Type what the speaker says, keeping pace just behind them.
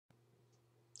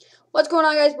What's going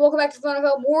on, guys? Welcome back to the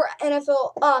NFL. More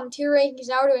NFL tier rankings.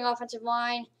 Now we're doing offensive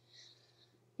line.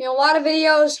 A lot of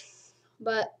videos,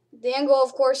 but the end goal,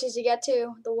 of course, is to get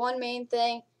to the one main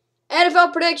thing.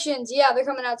 NFL predictions. Yeah, they're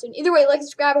coming out soon. Either way, like and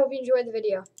subscribe. Hope you enjoyed the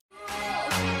video.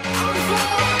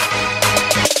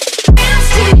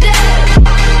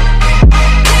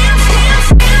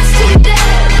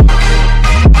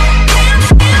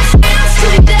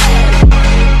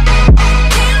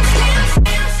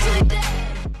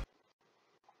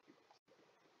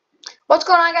 What's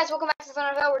going on, guys? Welcome back to the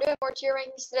NFL. We're doing more tier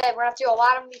rankings today. We're going to have to do a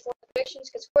lot of them before the predictions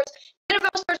because, of course, the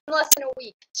NFL starts in less than a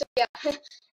week. So, yeah, I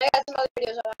got some other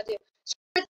videos I want to do. So,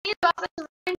 for the offensive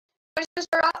line, I'm just going to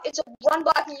start off. It's a run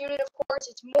blocking unit, of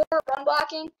course. It's more run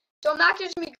blocking. So, I'm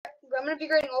going to be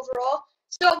grading overall.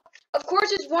 So, of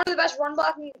course, it's one of the best run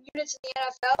blocking units in the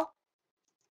NFL.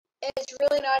 And it's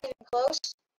really not even close.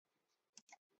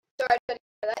 Sorry, I didn't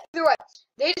hear that. Either way,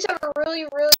 they just have a really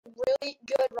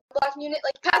good run blocking unit.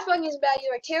 Like, pass blocking isn't bad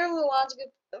either. Like, Taylor Lewan's a good,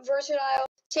 versatile.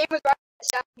 Same with Ryan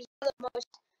Sapp, who's one of the most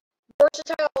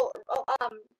versatile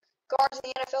guards in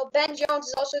the NFL. Ben Jones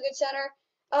is also a good center.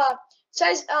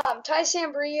 Ty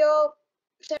Sambriano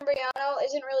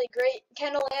isn't really great.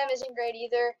 Kendall Lamb isn't great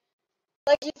either.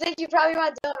 Like, you think you probably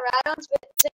want Dylan Radunz, but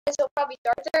he'll probably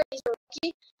start there. He's a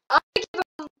rookie. I'm going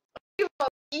to give him a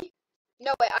B.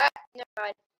 No, wait. Never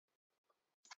mind.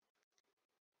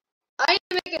 I need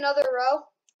to make another row.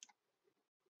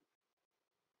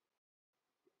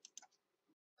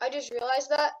 I just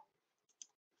realized that.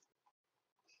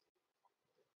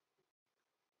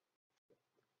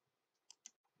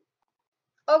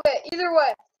 Okay, either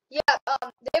way. Yeah,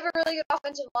 they have a really good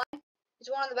offensive line. It's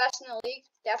one of the best in the league.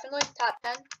 Definitely. Top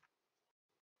 10.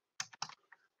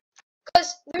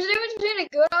 Because there's a difference between a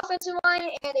good offensive line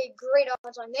and a great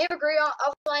offensive line. They have a great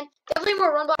offensive line. Definitely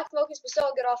more run block focused, but still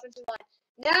a good offensive line.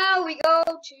 Now we go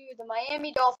to the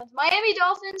Miami Dolphins. Miami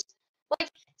Dolphins,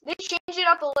 like, they changed it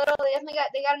up a little. They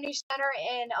got a new center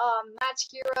in Matt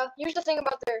Skura. Here's the thing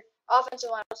about their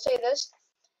offensive line. I'll say this.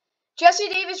 Jesse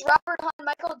Davis, Robert Hunt,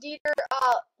 Michael Dieter,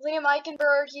 Liam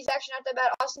Eichenberg. He's actually not that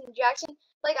bad. Austin Jackson.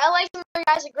 Like, I like some other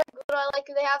guys. Like Greg Goodell, I like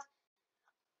who they have.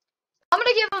 I'm going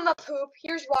to give him a poop.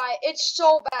 Here's why. It's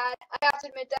so bad. I have to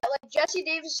admit that. Like, Jesse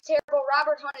Davis is terrible.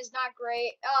 Robert Hunt is not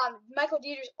great. Michael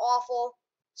Dieter's awful.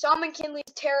 Solomon Kinley's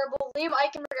terrible. Liam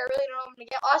Eichenberg, I really don't know what I'm going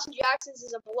to get. Austin Jackson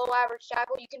is a below-average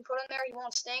tackle. You can put him there. He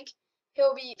won't stink.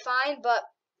 He'll be fine, but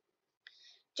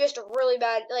just really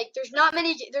bad. Like, there's no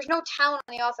talent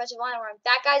on the offensive line where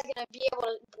that guy's going to be able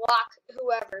to block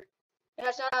whoever. And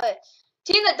that's not it.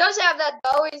 Team that does have that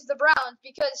though is the Browns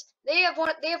because they have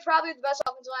probably the best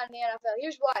offensive line in the NFL.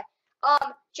 Here's why.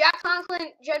 Jack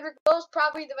Conklin, Jedrick Wills,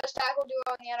 probably the best tackle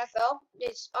duo in the NFL.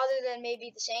 It's other than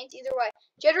maybe the Saints. Either way,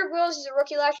 Jedrick Wills is a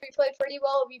rookie last year. He played pretty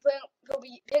well. He'll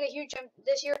be hitting a huge jump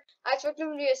this year. I expect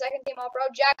him to be a second-team All-Pro.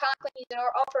 Jack Conklin, he's an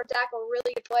All-Pro tackle,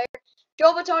 really good player.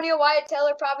 Joe Bitonio, Wyatt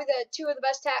Teller, probably the two of the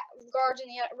best guards in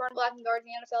the run blocking guards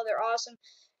in the NFL. They're awesome.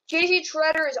 J.C.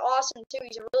 Treader is awesome too.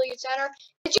 He's a really good center.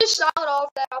 It's just solid all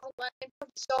of that offensive line. They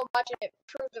improved so much, and it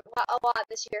proved a lot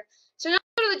this year. So now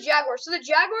go to the Jaguars. So the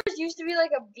Jaguars used to be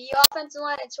like a B offensive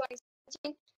line in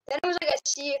 2017. Then it was like a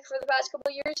C for the past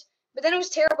couple of years. But then it was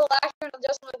terrible last year, and it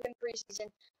doesn't look in preseason.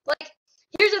 Like,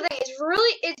 here's the thing.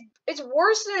 It's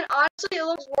worse than, honestly, it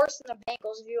looks worse than the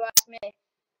Bengals, if you ask me.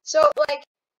 So, like,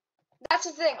 that's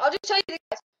the thing. I'll just tell you the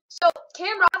guys. So,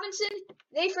 Cam Robinson,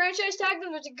 they franchise tagged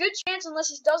him. There's a good chance,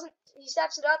 unless he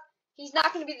steps it up, he's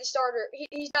not going to be the starter.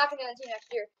 He's not going to be on the team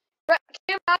next year.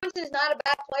 Cam Robinson is not a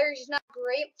bad player. He's not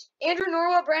great. Andrew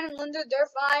Norwell, Brandon Linder, they're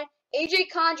fine.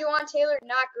 A.J. Kahn, Jawan Taylor,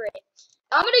 not great.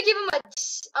 I'm going to give him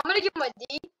a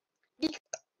D.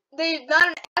 They're not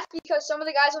an F because some of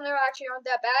the guys on there actually aren't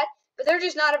that bad, but they're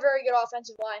just not a very good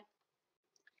offensive line.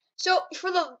 So for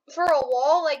a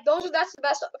wall, like that's the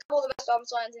best, a couple of the best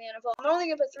offensive lines in the NFL. I'm only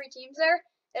gonna put 3 teams there,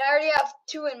 and I already have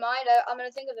 2 in mind. I'm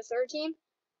gonna think of the third team,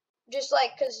 just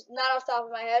like because not off the top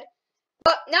of my head.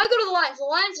 But now go to the Lions. The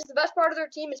Lions is the best part of their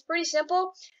team. It's pretty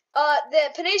simple.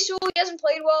 The Penei Sewell, he hasn't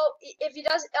played well. If he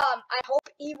does, I hope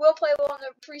he will play well in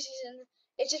the preseason.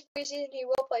 It's just preseason. He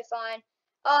will play fine.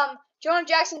 Jonah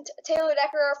Jackson, Taylor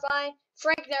Decker are fine.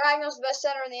 Frank Ragnall's the best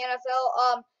center in the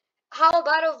NFL.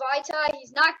 Halabato Vaitai,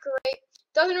 he's not great.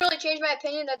 Doesn't really change my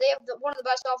opinion that they have one of the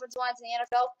best offensive lines in the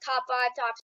NFL. Top 5,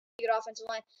 top 6, good offensive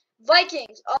line.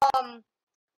 Vikings.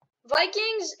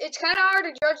 Vikings, it's kind of hard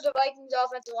to judge the Vikings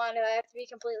offensive line, if I have to be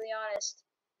completely honest.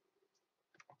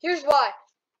 Here's why.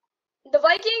 The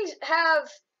Vikings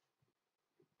have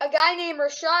a guy named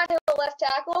Rashad Hill, left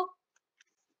tackle.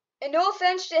 And no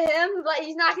offense to him, but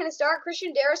he's not going to start.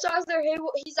 Christian Darrisaw's there.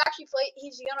 He's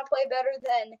going to play better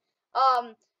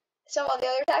than some of the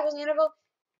other tackles in the NFL.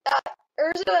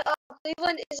 Urza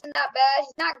Cleveland isn't that bad.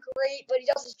 He's not great, but he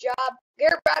does his job.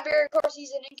 Garrett Bradbury, of course,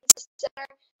 he's an inconsistent center.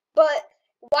 But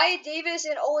Wyatt Davis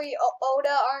and Oli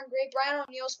Oda aren't great. Brian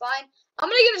O'Neill's fine. I'm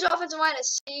going to give his offensive line a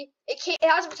C. It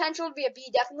has the potential to be a B,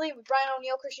 definitely, with Brian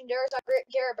O'Neill, Christian Darris,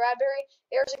 Garrett Bradbury,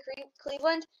 Urza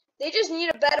Cleveland. They just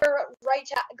need a better right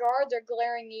guard. Their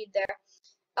glaring need there.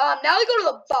 Now we go to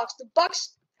the Bucs. The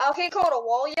Bucs, I can't call it a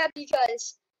wall yet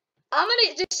because I'm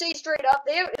going to just say straight up,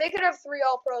 they could have 3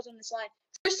 All-Pros on this line.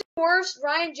 Tristan Wirfs,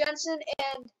 Ryan Jensen,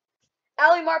 and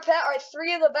Ali Marpet are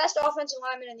 3 of the best offensive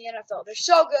linemen in the NFL. They're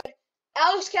so good.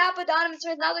 Alex Kappa, Donovan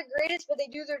Smith, not the greatest, but they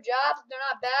do their job. They're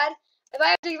not bad. If I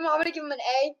have to give them, I'm going to give them an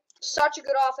A. Such a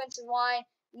good offensive line.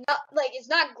 It's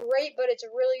not great, but it's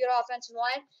a really good offensive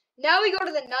line. Now we go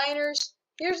to the Niners.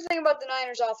 Here's the thing about the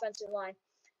Niners offensive line.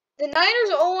 The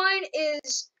Niners O-line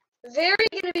is going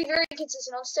to be very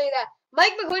inconsistent. I'll say that.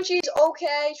 Mike McGlinchey is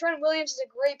okay. Trent Williams is a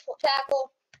great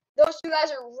tackle. Those 2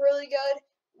 guys are really good.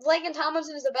 Lincoln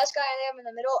Tomlinson is the best guy they have in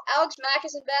the middle. Alex Mack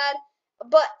isn't bad,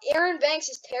 but Aaron Banks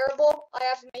is terrible. I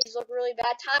have to make him look really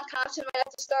bad. Tom Compton might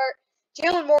have to start.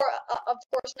 Jalen Moore, of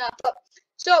course not. But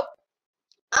so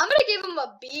I'm gonna give him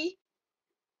a B.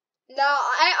 No,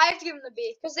 I have to give him the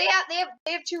B because they have 2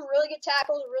 really good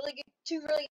tackles, 2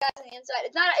 really good guys on the inside.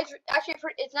 It's not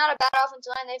a bad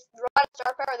offensive line. They have a lot of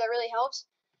star power that really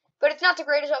helps, but it's not the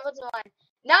greatest offensive line.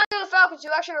 Now to the Falcons, who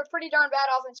actually have a pretty darn bad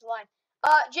offensive line.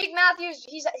 Jake Matthews,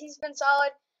 he's been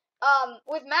solid.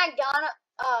 With Matt Gano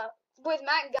out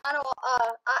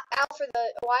for a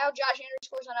while. Josh Andrews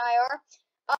scores on IR.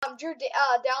 Drew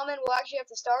Dalman will actually have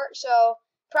to start, so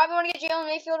probably want to get Jalen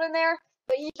Mayfield in there,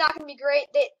 but he's not going to be great.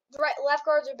 Left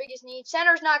guard's their biggest need.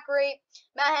 Center's not great.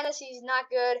 Matt Hennessy's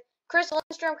not good. Chris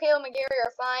Lindstrom, Caleb McGarry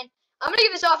are fine. I'm going to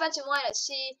give this offensive line a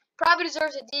C. Probably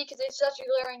deserves a D because they have such a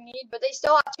glaring need, but they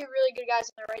still have 2 really good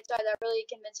guys on the right side that really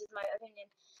convinces my opinion.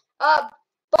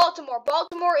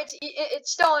 Baltimore,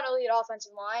 it's still an elite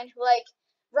offensive line. Like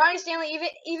Ronnie Stanley,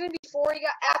 even before he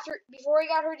got hurt,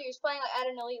 he was playing at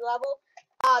an elite level.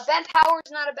 Ben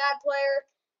Powers not a bad player,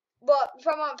 but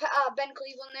from Ben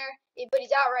Cleveland there, but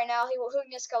he's out right now. He'll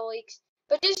miss a couple weeks.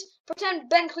 But just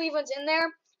pretend Ben Cleveland's in there.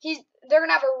 They're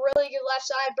gonna have a really good left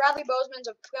side. Bradley Bozeman's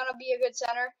gonna be a good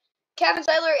center. Kevin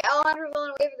Zeitler, Alejandro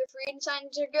Villanueva, the free agent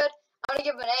signings are good. I'm gonna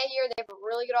give them an A here. They have a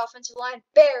really good offensive line.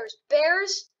 Bears.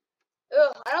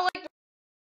 Ugh, I don't like.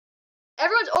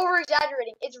 Everyone's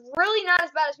over-exaggerating. It's really not as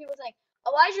bad as people think.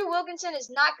 Elijah Wilkinson is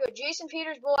not good. Jason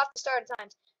Peters will have to start at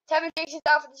times. Tevin Jason's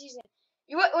out for the season.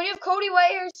 When you have Cody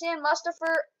Whitehair, Sam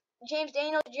Mustipher, James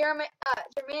Daniels, Jermaine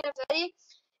Ifedi,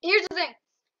 here's the thing.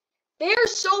 They are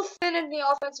so thin in the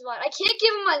offensive line. I can't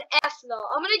give them an F though.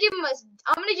 I'm gonna give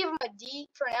them a D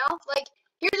for now. Like,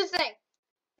 here's the thing.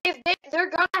 If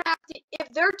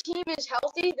their team is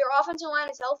healthy, their offensive line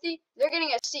is healthy, they're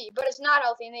getting a C, but it's not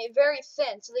healthy, and they're very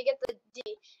thin, so they get the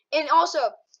D. And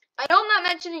also, I know I'm not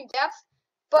mentioning depth,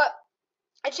 but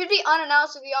it should be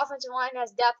unannounced if the offensive line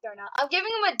has depth or not. I'm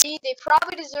giving them a D. They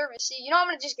probably deserve a C. I'm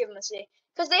going to just give them a C.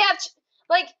 Because they have,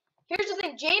 here's the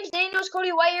thing. James Daniels,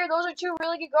 Cody Whitehair, those are 2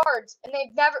 really good guards, and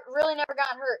they've never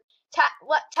gotten hurt.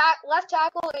 Left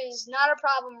tackle is not a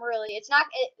problem really. It's not.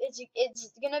 It's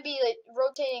gonna be a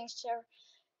rotating.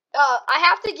 I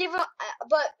have to give him,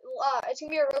 but it's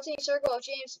gonna be a rotating circle of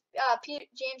Jason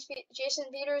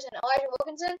Peters and Elijah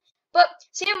Wilkinson. But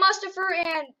Sam Mustipher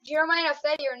and Jermaine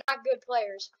Ifedi are not good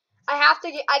players. I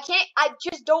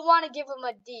just don't want to give them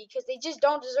a D because they just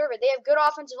don't deserve it. They have good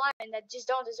offensive linemen that just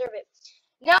don't deserve it.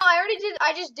 Now I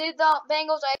just did the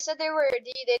Bengals. I said they were a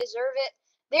D. They deserve it.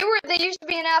 They used to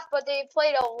be an F, but they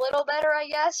played a little better, I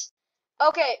guess.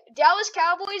 Okay, Dallas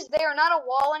Cowboys, they are not a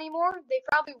wall anymore. They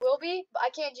probably will be, but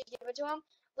I can't just give it to them.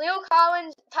 Leo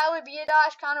Collins, Tyler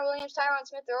Biadasz, Connor Williams, Tyron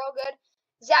Smith, they're all good.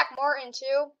 Zach Martin,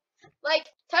 too.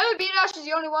 Tyler Biadasz is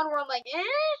the only one where I'm like, eh.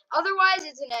 Otherwise,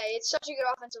 it's an A. It's such a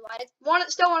good offensive line.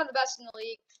 It's still one of the best in the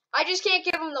league. I just can't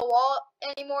give them the wall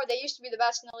anymore. They used to be the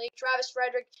best in the league. Travis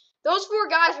Frederick. Those 4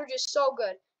 guys were just so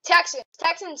good.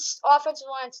 Texans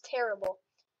offensive line is terrible.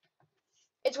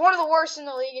 It's one of the worst in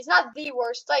the league. It's not the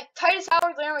worst. Titus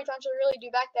Howard, Larry Tunsil really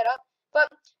do back that up. But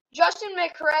Justin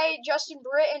McCray, Justin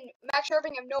Britt, and Max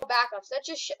Sharping have no backups. That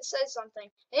just says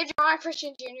something. They have Jerron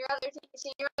Christian Jr. on their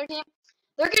team.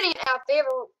 They're getting an F. They have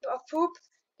a poop.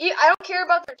 I don't care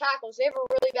about their tackles. They have a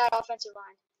really bad offensive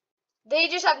line. They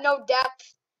just have no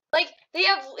depth. They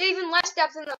have even less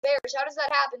depth than the Bears. How does that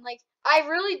happen? I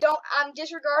really don't. I'm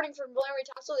disregarding for Larry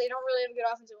Tunsil. They don't really have a good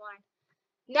offensive line.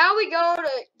 Now we go to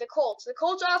the Colts. The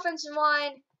Colts offensive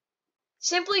line,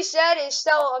 simply said, is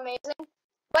still amazing.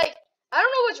 I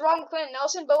don't know what's wrong with Quentin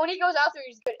Nelson, but when he goes out there,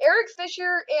 he's good. Eric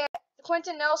Fisher and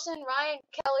Quentin Nelson, Ryan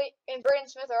Kelly, and Braden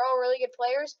Smith are all really good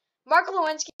players. Mark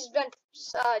Lewinsky's been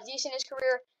decent in his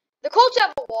career. The Colts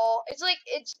have a wall.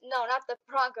 No, not the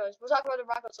Broncos. We'll talk about the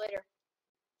Broncos later.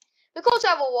 The Colts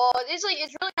have a wall. It's really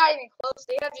not even close.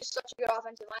 They have just such a good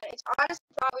offensive line. It's honestly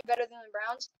probably better than the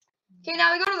Browns. Okay,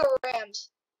 now we go to the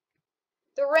Rams.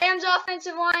 The Rams'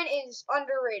 offensive line is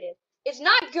underrated. It's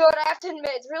not good, I have to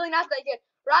admit. It's really not that good.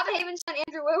 Robert Havenstein,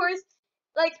 Andrew Whitworth,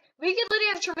 we could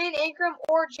literally have Tremaine Ingram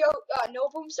or Joe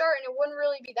Noteboom start, and it wouldn't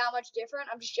really be that much different.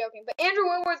 I'm just joking. But Andrew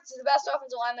Whitworth is the best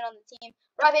offensive lineman on the team.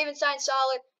 Rob Havenstein,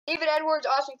 solid. David Edwards,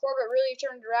 Austin Corbett really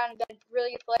turned around and been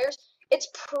really good players. It's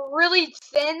really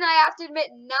thin, I have to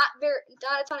admit. Not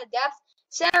a ton of depth.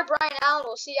 Center Brian Allen,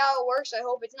 we'll see how it works. I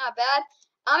hope it's not bad.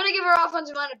 I'm going to give our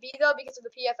offensive line a B, though, because of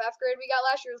the PFF grade we got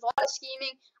last year. There's a lot of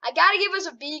scheming. I got to give us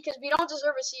a B because we don't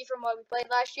deserve a C from what we played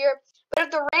last year. But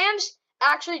if the Rams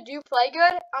actually do play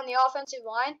good on the offensive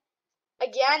line,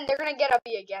 again, they're going to get a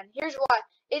B again. Here's why.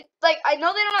 I know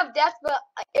they don't have depth, but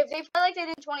if they play like they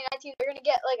did in 2019, they're going to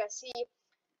get, a C.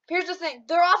 Here's the thing.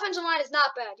 Their offensive line is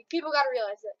not bad. People got to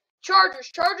realize that. Chargers,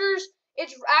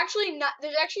 it's actually not –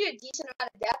 there's actually a decent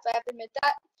amount of depth. I have to admit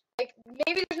that.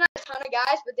 Maybe there's not a ton of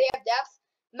guys, but they have depth.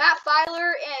 Matt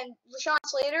Filer and Rashawn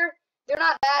Slater, they're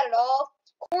not bad at all.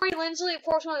 Corey Linsley, of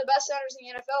course, one of the best centers in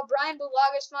the NFL. Brian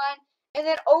Bulaga is fine. And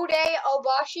then Ode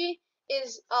Albashi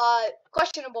is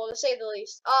questionable, to say the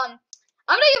least. I'm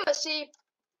going to give him a C.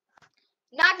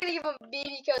 Not going to give him a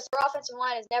B because their offensive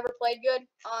line has never played good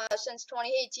since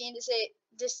 2018,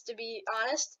 to be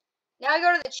honest. Now I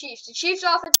go to the Chiefs. The Chiefs'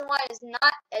 offensive line is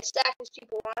not as stacked as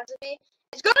people want it to be.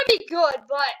 It's going to be good,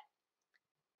 but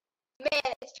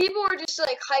man, if people are just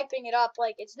hyping it up,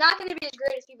 it's not going to be as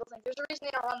great as people think. There's a reason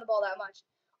they don't run the ball that much.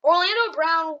 Orlando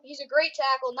Brown, he's a great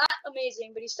tackle, not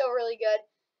amazing, but he's still really good.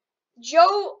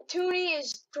 Joe Tooney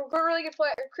is a really good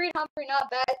player. Creed Humphrey, not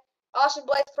bad. Austin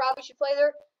Blythe probably should play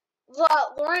there.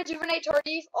 Laurent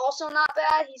Duvernay-Tardif, also not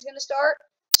bad. He's going to start.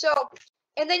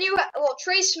 And then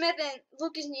Trey Smith and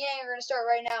Lucas Niang are going to start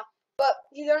right now. But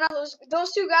they're not those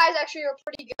two guys actually are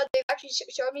pretty good. They've actually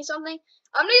showed me something.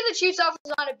 I'm gonna give the Chiefs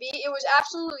offensive line a B. It was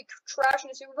absolutely trash in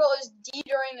the Super Bowl. It was D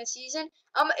during the season.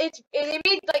 They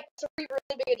made 3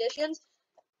 really big additions.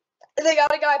 They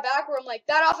got a guy back where I'm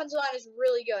that offensive line is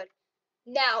really good.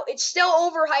 Now it's still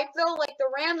overhyped though.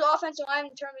 The Rams offensive line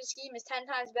in terms of scheme is 10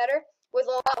 times better with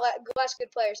a lot less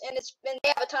good players, and they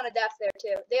have a ton of depth there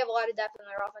too. They have a lot of depth in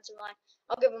their offensive line.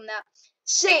 I'll give them that.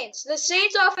 Saints. The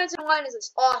Saints offensive line is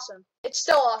awesome. It's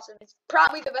still awesome. It's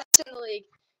probably the best in the league.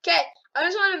 Okay, I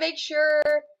just want to make sure.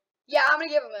 Yeah, I'm gonna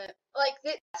give them it.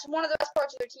 That's one of the best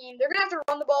parts of their team. They're gonna have to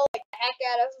run the ball the heck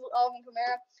out of Alvin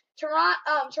Kamara.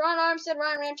 Teron Armstead,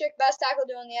 Ryan Ramczyk, best tackle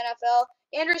doing the NFL.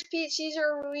 Andrews Pete,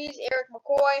 Cesar Ruiz, Eric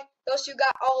McCoy. Those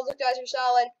all the guys are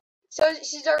solid. So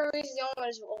Cesar Ruiz is the only one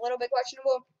who's a little bit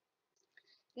questionable.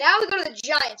 Now we go to the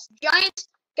Giants. Giants,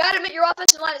 gotta admit, your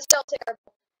offensive line is still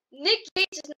terrible. Nick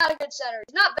Gates is not a good center.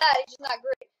 He's not bad. He's just not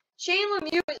great. Shane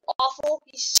Lemieux is awful.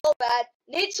 He's so bad.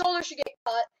 Nate Solder should get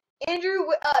cut. Andrew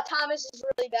Thomas is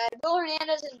really bad. Will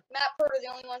Hernandez and Matt Pert are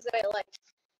the only ones that I like.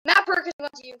 Matt Pert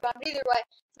because he went to UConn, but either way,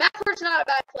 Matt Pert's not a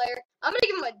bad player. I'm gonna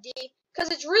give him a D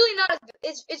because it's really not.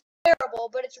 It's terrible,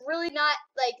 but it's really not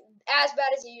as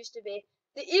bad as it used to be.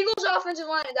 The Eagles' offensive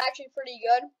line is actually pretty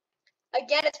good.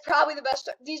 Again, it's probably the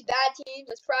best. These bad teams,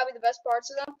 it's probably the best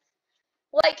parts of them.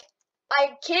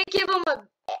 I can't give them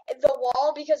the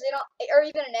wall because they don't, or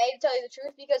even an A to tell you the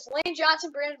truth, because Lane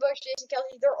Johnson, Brandon Bush, Jason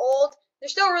Kelce, they're old.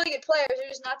 They're still really good players. They're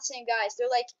just not the same guys.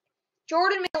 They're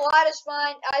Jordan Mailata's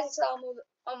fine. Isaac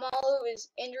Amalu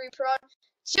is injury prone.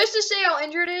 Just to say how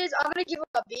injured it is, I'm gonna give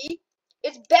him a B.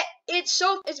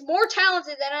 It's more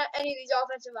talented than any of these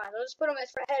offensive lines. I'll just put him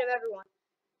ahead of everyone.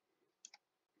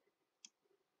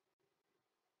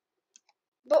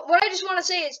 But what I just want to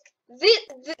say is the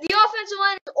offensive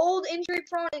line is old, injury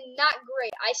prone, and not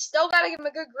great. I still gotta give him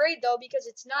a good grade though because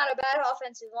it's not a bad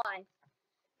offensive line.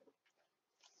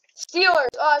 Steelers.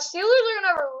 Steelers are gonna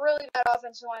have a really bad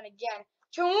offensive line again.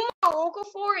 Chuma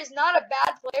Okafor is not a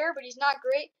bad player, but he's not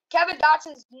great. Kevin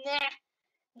Dotson's nah.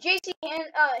 J.C.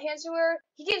 Hansenwehr,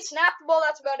 he can snap the ball.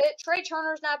 That's about it. Trey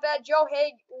Turner's not bad. Joe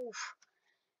Haig, oof.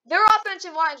 Their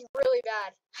offensive line's really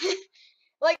bad.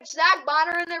 Zach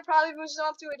Bonner in there probably moves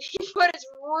off to a D, but it's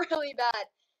really bad.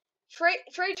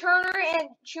 Trey Turner and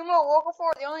Chuma Okafor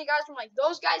are the only guys from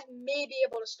those guys may be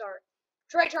able to start.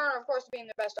 Trey Turner, of course, being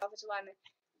their best offensive lineman.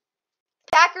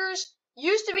 Packers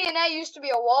used to be an A, used to be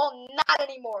a wall, not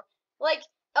anymore.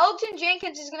 Elgton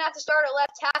Jenkins is gonna have to start at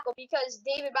left tackle because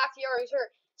David Bakhtiari is hurt.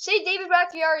 Say David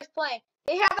Bakhtiari is playing,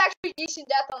 they have actually decent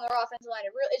depth on their offensive line.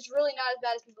 It's really not as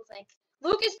bad as people think.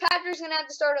 Lucas Patrick's gonna have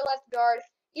to start at left guard.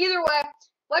 Either way,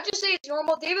 let's just say it's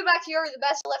normal. David Bakhtiari, the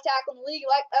best left tackle in the league.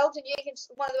 Like Elgton Jenkins,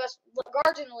 one of the best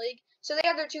guards in the league. So they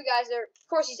have their two guys there. Of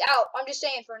course, he's out. I'm just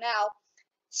saying for now.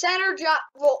 Center,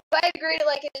 well, if I grade it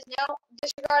like it is now,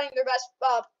 disregarding their best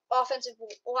offensive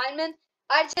lineman,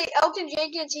 I'd say Elgton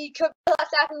Jenkins, he could be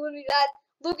left tackle, wouldn't be bad.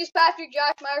 Lucas Patrick,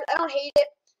 Josh Myers, I don't hate it,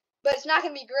 but it's not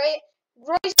going to be great.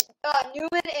 Royce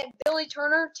Newman and Billy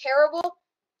Turner, terrible.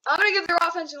 I'm going to give their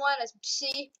offensive line a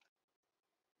C.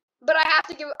 But I have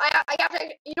to give,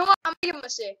 you know what? I'm going to give them a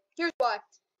C. Here's why.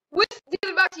 With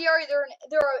David Bakhtiari, they're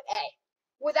an A.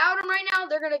 Without him right now,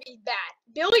 they're going to be bad.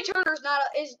 Billy Turner is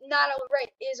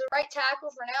a right tackle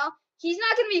for now. He's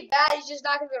not going to be bad. He's just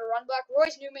not going to be able to run block.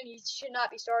 Royce Newman, he should not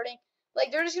be starting.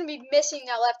 Like, they're just going to be missing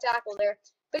that left tackle there.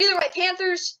 But either way,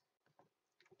 Panthers,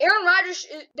 Aaron Rodgers,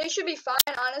 they should be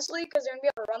fine, honestly, because they're going to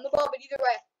be able to run the ball. But either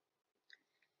way,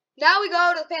 now we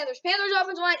go to the Panthers. Panthers'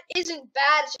 offensive line isn't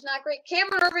bad. It's just not great.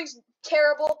 Cameron Irving's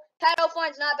terrible. Pat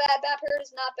Elflein's not bad. Matt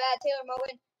Paradis is not bad. Taylor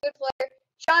Moton, good player.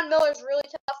 Sean Miller's really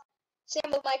tough.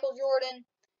 Same with Michael Jordan.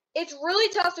 It's really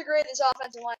tough to grade this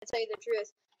offensive line, to tell you the truth.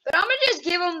 But I'm just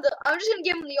gonna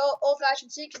give them the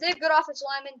old-fashioned C because they have good offensive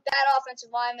linemen, bad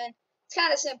offensive linemen. It's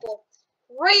kind of simple.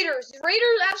 Raiders. The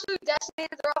Raiders absolutely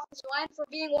decimated their offensive line from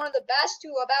being one of the best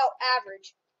to about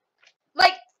average.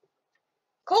 Like,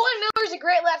 Colton Miller's a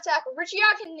great left tackle. Richie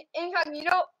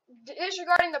Incognito,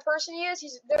 disregarding the person he is,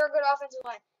 they're a good offensive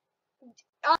line.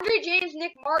 Andre James,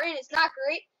 Nick Martin, it's not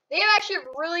great. They have actually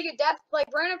really good depth.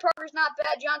 Like, Brandon Parker's not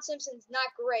bad. John Simpson's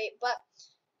not great. But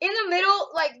in the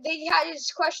middle, like, they had his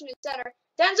question in center.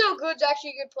 Denzel Good's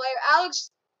actually a good player.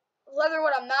 Alex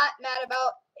Leatherwood, I'm not mad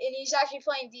about, and he's actually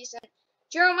playing decent.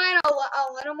 Jeremiah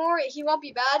Lenamore, he won't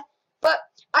be bad. But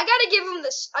I gotta give him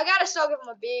this. I gotta still give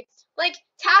him a B. Like,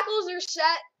 tackles are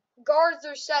set, guards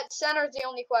are set, center's the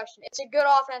only question. It's a good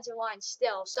offensive line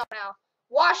still, somehow.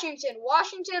 Washington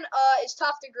is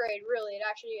tough to grade, really. It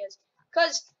actually is.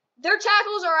 Because their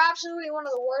tackles are absolutely one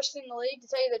of the worst in the league, to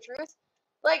tell you the truth.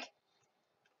 Like,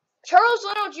 Charles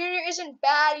Leno Jr. isn't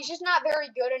bad. He's just not very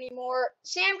good anymore.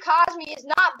 Sam Cosmi is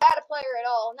not bad a player at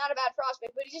all. Not a bad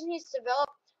prospect, but he just needs to develop.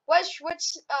 Wes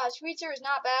Schweitzer is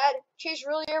not bad. Chase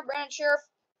Rillier, Brandon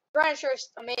Sheriff's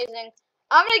amazing.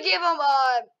 I'm going to give him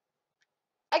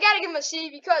I got to give him a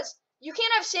C because you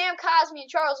can't have Sam Cosmi and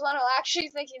Charles Leno actually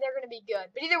thinking they're going to be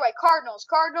good. But either way, Cardinals,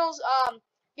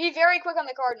 be very quick on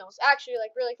the Cardinals. Actually,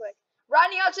 like, really quick.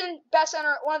 Rodney Hudson, best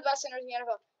center, one of the best centers in the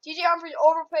NFL. TJ Humphries,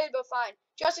 overpaid but fine.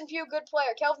 Justin Pugh, good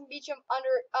player. Kelvin Beachum,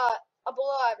 under a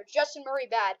below average. Justin Murray,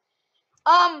 bad.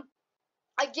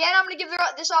 Again, I'm gonna give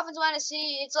this offensive line a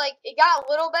C. It's like it got a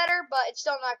little better, but it's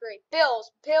still not great. Bills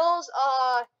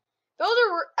are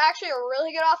actually a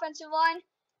really good offensive line.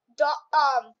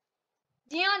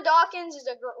 Deion Dawkins is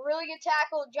a really good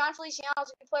tackle. John Feliciano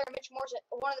is a good player. Mitch Moore's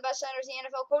one of the best centers in the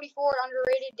NFL. Cody Ford,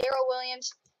 underrated. Darrell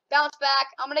Williams, bounce back.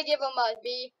 I'm going to give him a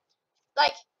B.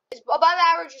 Like, it's above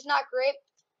average. It's not great.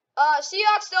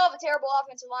 Seahawks still have a terrible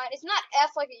offensive line. It's not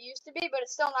F like it used to be, but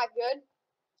it's still not good.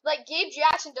 Like, Gabe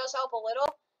Jackson does help a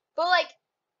little. But, like,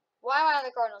 why am I on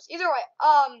the Cardinals? Either way,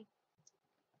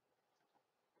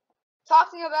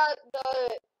 talking about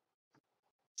the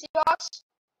Seahawks,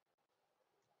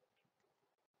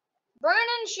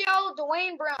 Vernon Shell,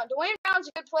 Dwayne Brown. Dwayne Brown's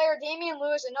a good player. Damian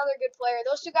Lewis, another good player.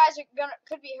 Those two guys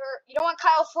could be hurt. You don't want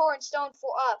Kyle Ford and Stone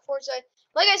Forsythe.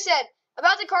 Like I said,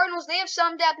 about the Cardinals, they have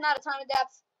some depth, not a ton of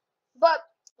depth. But,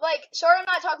 like, sorry I'm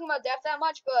not talking about depth that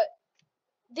much, but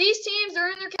these teams,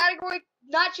 they're in their category,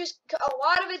 not just a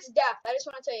lot of it's depth. I just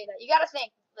want to tell you that. You got to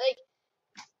think. Like,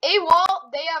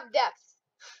 AWOL, they have depth.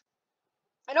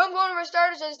 I know I'm going over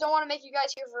starters. I just don't want to make you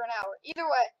guys here for an hour. Either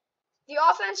way, the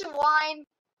offensive line,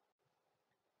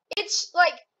 it's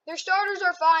like their starters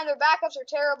are fine, their backups are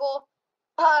terrible.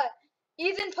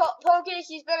 Ethan Pokic,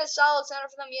 he's been a solid center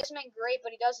for them. He hasn't been great,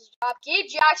 but he does his job. Gabe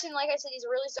Jackson, like I said, he's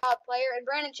a really solid player. And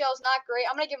Brandon Shell's not great.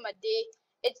 I'm going to give him a D.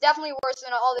 It's definitely worse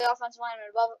than all the offensive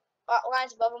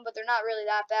lines above him, but they're not really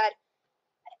that bad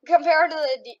compared to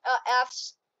the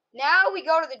Fs. Now we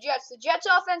go to the Jets. The Jets'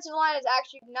 offensive line is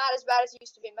actually not as bad as it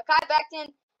used to be. Mekhi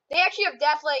Becton, they actually have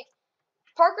depth, like,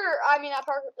 their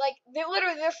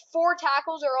 4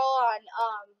 tackles are all on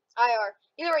IR.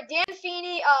 Either way, Dan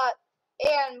Feeney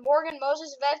and Morgan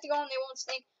Moses, if they have to go in, they won't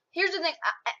stink. Here's the thing: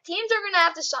 teams are gonna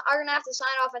have to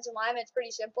sign offensive linemen. It's pretty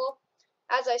simple,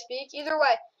 as I speak. Either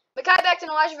way, Mekhi Becton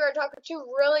and Elijah Vera Tucker,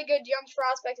 2 really good young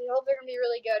prospects. I hope they're gonna be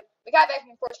really good. Mekhi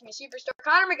Becton, of course, can be a superstar.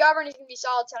 Connor McGovern is gonna be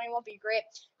solid. He won't be great.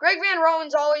 Greg Van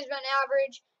Roten's always been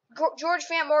average. George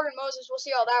Fant, Morgan Moses. We'll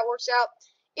see how that works out.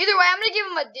 Either way, I'm gonna give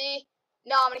him a D.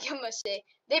 No, I'm gonna give them a C.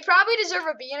 They probably deserve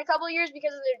a B in a couple of years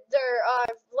because of their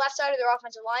left side of their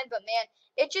offensive line, but man,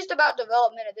 it's just about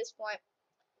development at this point.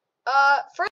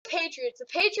 For the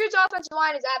Patriots offensive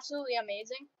line is absolutely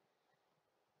amazing.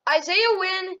 Isaiah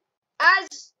Wynn,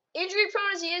 as injury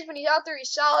prone as he is, when he's out there,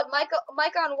 he's solid. Micah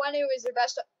Onwenu is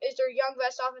their young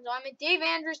best offensive lineman. Dave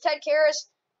Andrews, Ted Karras,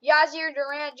 Yazir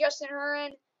Durant, Justin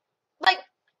Herron. Like,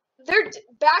 their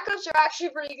backups are actually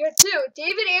pretty good too.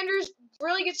 David Andrews,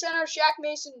 really good center. Shaq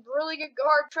Mason, really good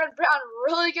guard. Trent Brown,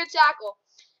 really good tackle.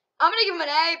 I'm gonna give him an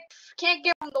A. Can't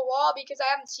give him the wall because I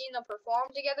haven't seen them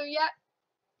perform together yet.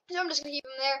 So I'm just gonna keep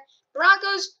him there.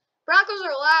 Broncos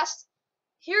are last.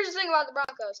 Here's the thing about the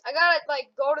Broncos. I gotta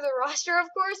go to the roster,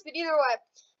 of course, but either way,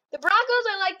 the Broncos,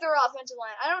 I like their offensive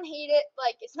line. I don't hate it.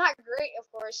 It's not great, of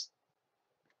course.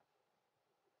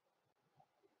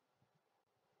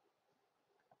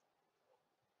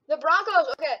 The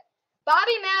Broncos, okay.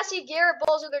 Bobby Massey, Garrett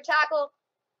Bowles are their tackle.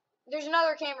 There's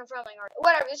another Cameron Fleming.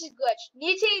 Whatever, this is glitch.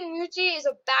 Nate Mucci is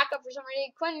a backup for some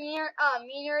reason. Quinn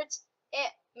Manhurts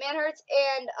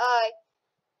and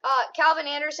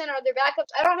Calvin Anderson are their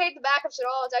backups. I don't hate the backups at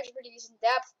all. It's actually pretty decent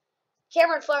depth.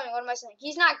 Cameron Fleming, what am I saying?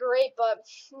 He's not great, but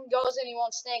he goes in, he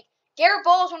won't stink. Garrett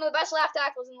Bowles, one of the best left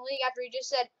tackles in the league after he just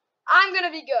said, I'm going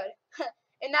to be good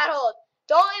in that hold.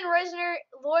 Dalton Risner,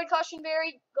 Lloyd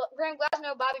Cushenberry, Graham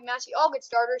Glasnow, Bobby Massey, all good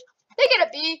starters. They get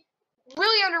a B.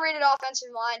 Really underrated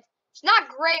offensive line. It's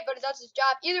not great, but it does its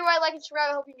job. Either way, like and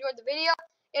subscribe. I hope you enjoyed the video.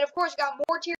 And, of course, got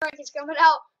more tier rankings coming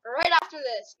out right after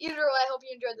this. Either way, I hope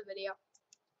you enjoyed the video.